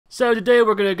So today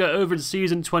we're going to go over the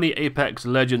Season 20 Apex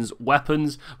Legends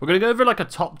weapons. We're going to go over like a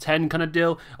top 10 kind of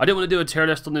deal. I didn't want to do a tier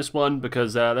list on this one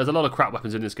because there's a lot of crap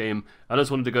weapons in this game. I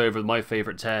just wanted to go over my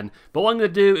favorite 10. But what I'm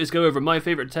going to do is go over my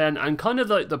favorite 10 and kind of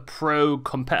like the pro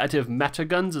competitive meta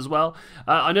guns as well.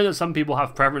 I know that some people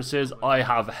have preferences. I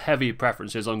have heavy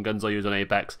preferences on guns I use on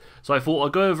Apex. So I thought I'll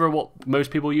go over what most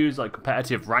people use, like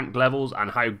competitive rank levels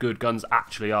and how good guns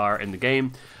actually are in the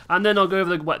game. And then I'll go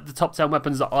over the top 10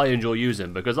 weapons that I enjoy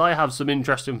using, because I have some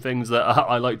interesting things that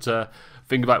I like to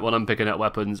think about when I'm picking out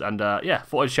weapons. And yeah,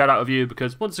 thought I'd shout out of you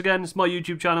because once again, it's my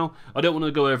YouTube channel. I don't want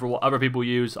to go over what other people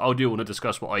use. I do want to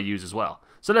discuss what I use as well.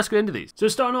 So let's get into these. So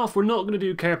starting off, we're not going to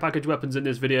do care package weapons in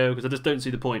this video because I just don't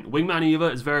see the point. Wingman Eva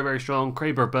is very, very strong.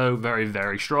 Kraber Bow, very,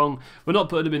 very strong. We're not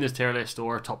putting them in this tier list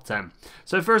or top 10.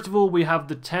 So first of all, we have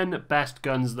the 10 best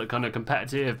guns that kind of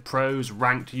competitive, pros,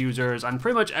 ranked users, and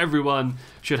pretty much everyone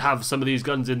should have some of these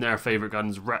guns in their favorite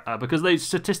guns because they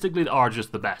statistically are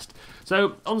just the best.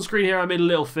 So on the screen here, I made a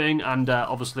little thing, and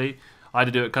obviously I had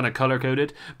to do it kind of color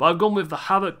coded, but I've gone with the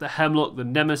Havoc, the Hemlock, the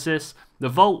Nemesis, the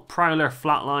Volt, Prowler,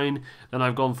 Flatline. Then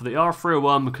I've gone for the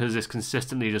R301 because it's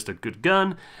consistently just a good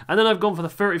gun, and then I've gone for the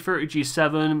 3030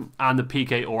 G7 and the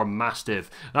PK or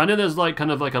Mastiff. Now, I know there's like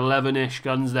kind of like 11-ish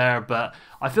guns there, but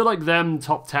I feel like them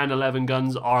top 10, 11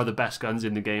 guns are the best guns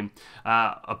in the game,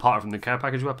 apart from the care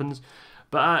package weapons.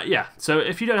 But yeah, so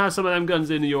if you don't have some of them guns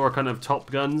in your kind of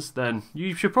top guns, then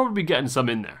you should probably be getting some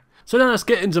in there. So now let's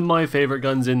get into my favourite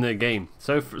guns in the game.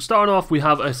 So starting off, we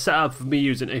have a setup of me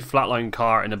using a flatline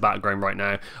car in the background right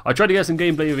now. I tried to get some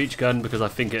gameplay of each gun because I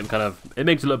think it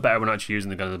makes it look better when actually using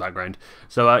the gun in the background.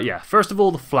 So yeah, first of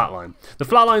all, the flatline. The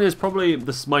flatline is probably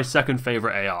my second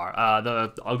favourite AR.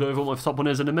 I'll go over what my top one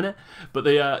is in a minute, but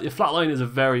the flatline is a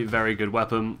very, very good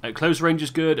weapon. At close range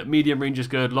is good, at medium range is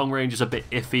good, long range is a bit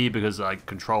iffy because like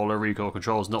controller, recoil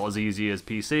control is not as easy as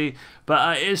PC,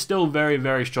 but it is still very,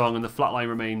 very strong, and the flatline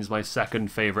remains my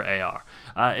second favorite AR.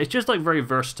 It's just like very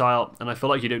versatile, and I feel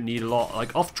like you don't need a lot.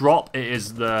 Like off drop, it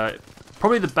is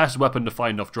probably the best weapon to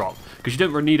find off drop because you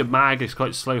don't really need a mag. It's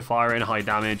quite slow firing, high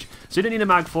damage, so you don't need a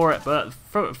mag for it. But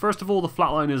first of all, the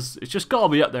flatline it's just gotta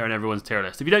be up there in everyone's tier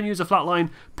list. If you don't use a flatline,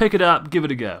 pick it up, give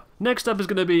it a go. Next up is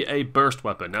going to be a burst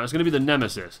weapon. Now it's going to be the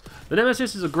Nemesis. The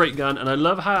Nemesis is a great gun, and I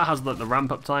love how it has like the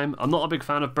ramp up time. I'm not a big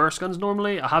fan of burst guns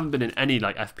normally. I haven't been in any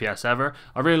like FPS ever.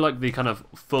 I really like the kind of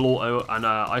full auto, and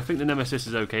I think the Nemesis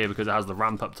is okay because it has the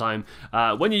ramp up time.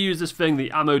 When you use this thing,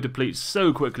 the ammo depletes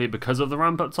so quickly because of the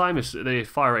ramp up time. The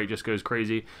fire rate just goes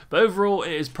crazy. But overall,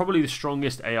 it is probably the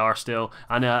strongest AR still,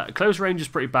 and close range is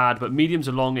pretty bad, but medium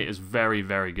to long it is very,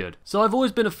 very good. So I've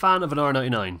always been a fan of an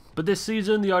R99, but this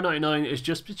season the R99 is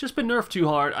just been nerfed too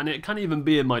hard, and it can't even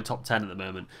be in my top 10 at the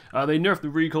moment. They nerfed the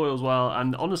recoil as well,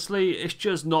 and honestly it's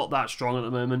just not that strong at the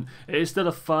moment. It is still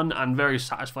a fun and very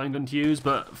satisfying gun to use,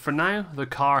 but for now the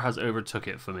car has overtook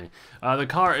it for me. The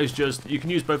car is just, you can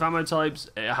use both ammo types,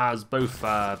 it has both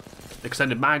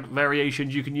extended mag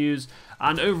variations you can use,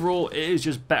 and overall it is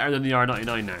just better than the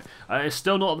R99 now. It's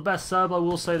still not the best sub, I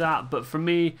will say that, but for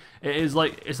me it is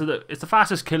like it's the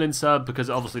fastest killing sub because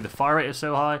obviously the fire rate is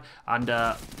so high, and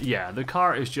yeah, the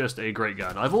car is just a great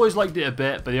gun. I've always liked it a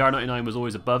bit, but the R99 was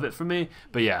always above it for me.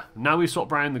 But yeah, now we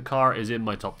swapped around, the car is in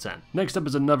my top 10. Next up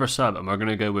is another sub, and we're going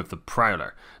to go with the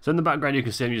Prowler. So in the background you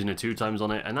can see I'm using the 2x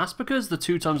on it, and that's because the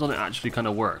 2x on it actually kind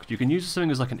of worked. You can use this thing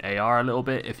as like an AR a little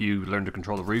bit if you learn to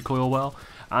control the recoil well,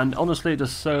 and honestly it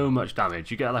does so much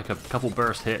damage. You get like a couple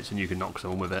burst hits and you can knock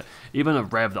someone with it. Even a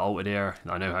Rev that ulted here,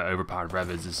 I know how overpowered Rev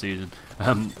is this season,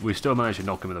 we still managed to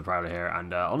knock him with the Prowler here,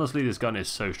 and honestly this gun is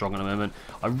so strong at the moment.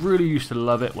 I really used to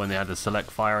love it when they had the select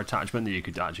fire attachment that you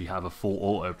could actually have a full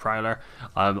auto Prowler.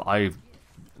 I'm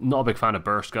not a big fan of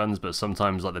burst guns, but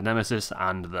sometimes like the Nemesis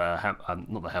and the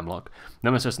not the Hemlock,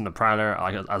 Nemesis and the Prowler,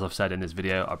 as I've said in this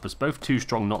video, are just both too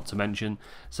strong not to mention,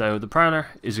 so the Prowler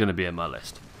is going to be in my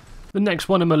list. The next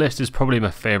one on my list is probably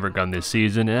my favourite gun this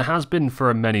season, and it has been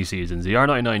for many seasons. The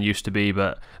R99 used to be,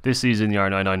 but this season the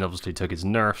R99 obviously took its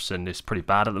nerfs and it's pretty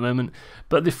bad at the moment.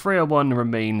 But the 301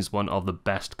 remains one of the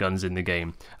best guns in the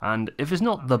game, and if it's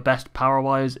not the best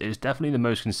power-wise, it's definitely the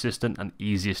most consistent and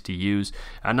easiest to use,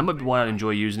 and that might be why I enjoy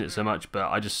using it so much.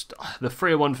 But the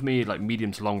 301 for me, like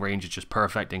medium to long range, is just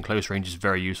perfect, and close range is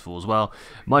very useful as well.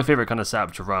 My favourite kind of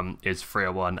setup to run is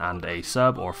 301 and a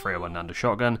sub, or 301 and a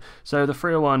shotgun, so the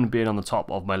 301 being on the top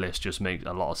of my list just makes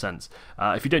a lot of sense.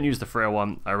 If you don't use the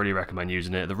 301, I really recommend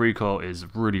using it. The recoil is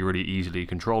really, really easily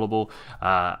controllable,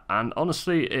 and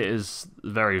honestly it is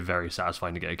very, very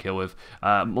satisfying to get a kill with.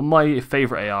 My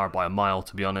favourite AR by a mile,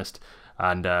 to be honest.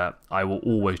 and I will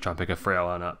always try and pick a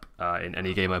 301 up in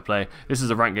any game I play. This is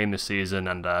a ranked game this season,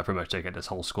 and pretty much take out this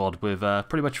whole squad with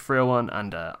pretty much 301,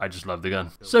 and I just love the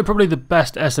gun. So probably the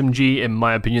best SMG in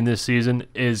my opinion this season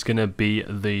is going to be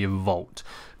the Volt.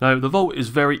 Now, the Volt is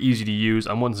very easy to use,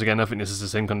 and once again, I think this is the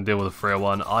same kind of deal with the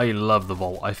 301. I love the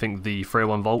Volt. I think the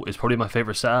 301 Volt is probably my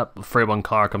favourite setup. The 301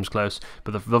 car comes close,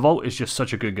 but the Volt is just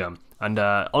such a good gun. And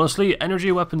honestly,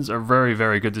 energy weapons are very,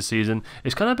 very good this season.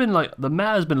 It's kind of been like, the meta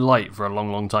has been light for a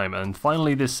long, long time, and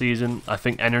finally this season, I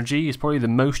think energy is probably the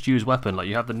most used weapon. Like,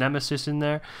 you have the Nemesis in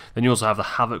there, then you also have the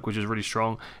Havoc, which is really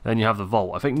strong, and then you have the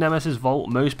Volt. I think Nemesis,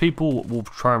 Volt, most people will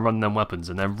try and run them weapons,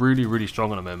 and they're really, really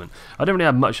strong at the moment. I don't really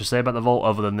have much to say about the Volt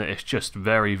other than that it's just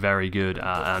very, very good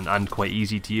and quite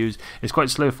easy to use. It's quite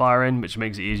slow firing, which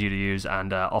makes it easier to use,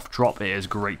 and off drop it is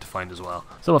great to find as well.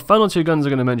 So my final two guns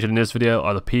I'm going to mention in this video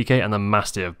are the PK and the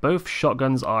Mastiff. Both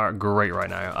shotguns are great right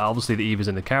now. Obviously the Eve is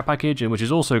in the care package, and which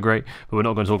is also great, but we're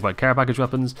not going to talk about care package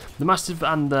weapons. The Mastiff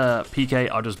and the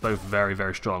PK are just both very,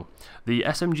 very strong. The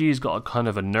SMG's got a kind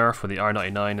of a nerf, where the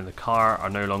R99 and the car are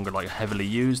no longer like heavily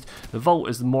used. The Volt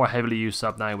is the more heavily used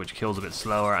sub now, which kills a bit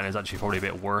slower and is actually probably a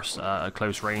bit worse at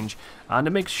close range. And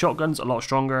it makes shotguns a lot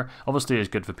stronger. Obviously it's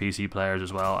good for PC players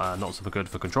as well, not so good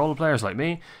for controller players like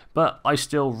me, but I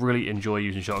still really enjoy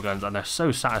using shotguns, and they're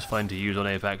so satisfying to use on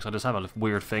Apex. I just have a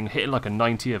weird thing, hitting like a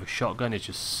 90 of a shotgun is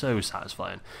just so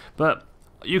satisfying. But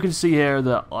you can see here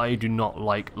that I do not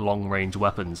like long-range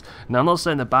weapons. Now, I'm not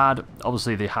saying they're bad.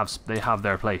 Obviously, they have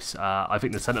their place. I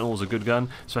think the Sentinel is a good gun,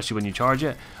 especially when you charge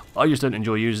it. I just don't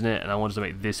enjoy using it, and I wanted to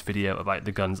make this video about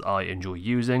the guns I enjoy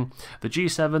using. The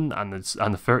G7 and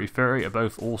the 3030 are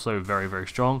both also very, very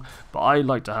strong, but I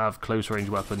like to have close-range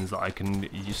weapons that I can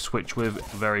switch with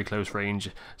very close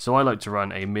range. So I like to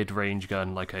run a mid-range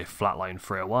gun like a Flatline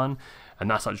 301. And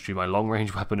that's actually my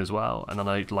long-range weapon as well. And then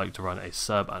I'd like to run a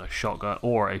sub and a shotgun,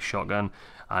 or a shotgun.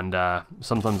 And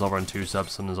sometimes I'll run two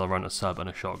subs, sometimes I'll run a sub and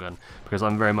a shotgun, because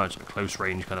I'm very much a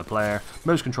close-range kind of player.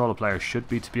 Most controller players should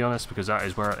be, to be honest, because that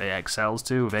is where it excels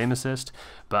to with aim assist.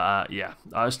 But yeah,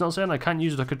 it's not saying I can't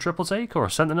use like a triple take or a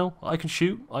Sentinel. I can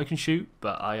shoot,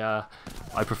 but I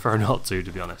prefer not to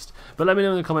be honest. But let me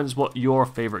know in the comments what your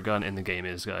favourite gun in the game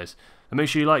is, guys. And make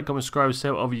sure you like, comment, subscribe, say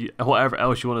whatever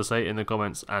else you want to say in the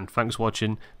comments. And thanks for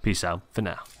watching. Peace out for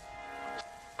now.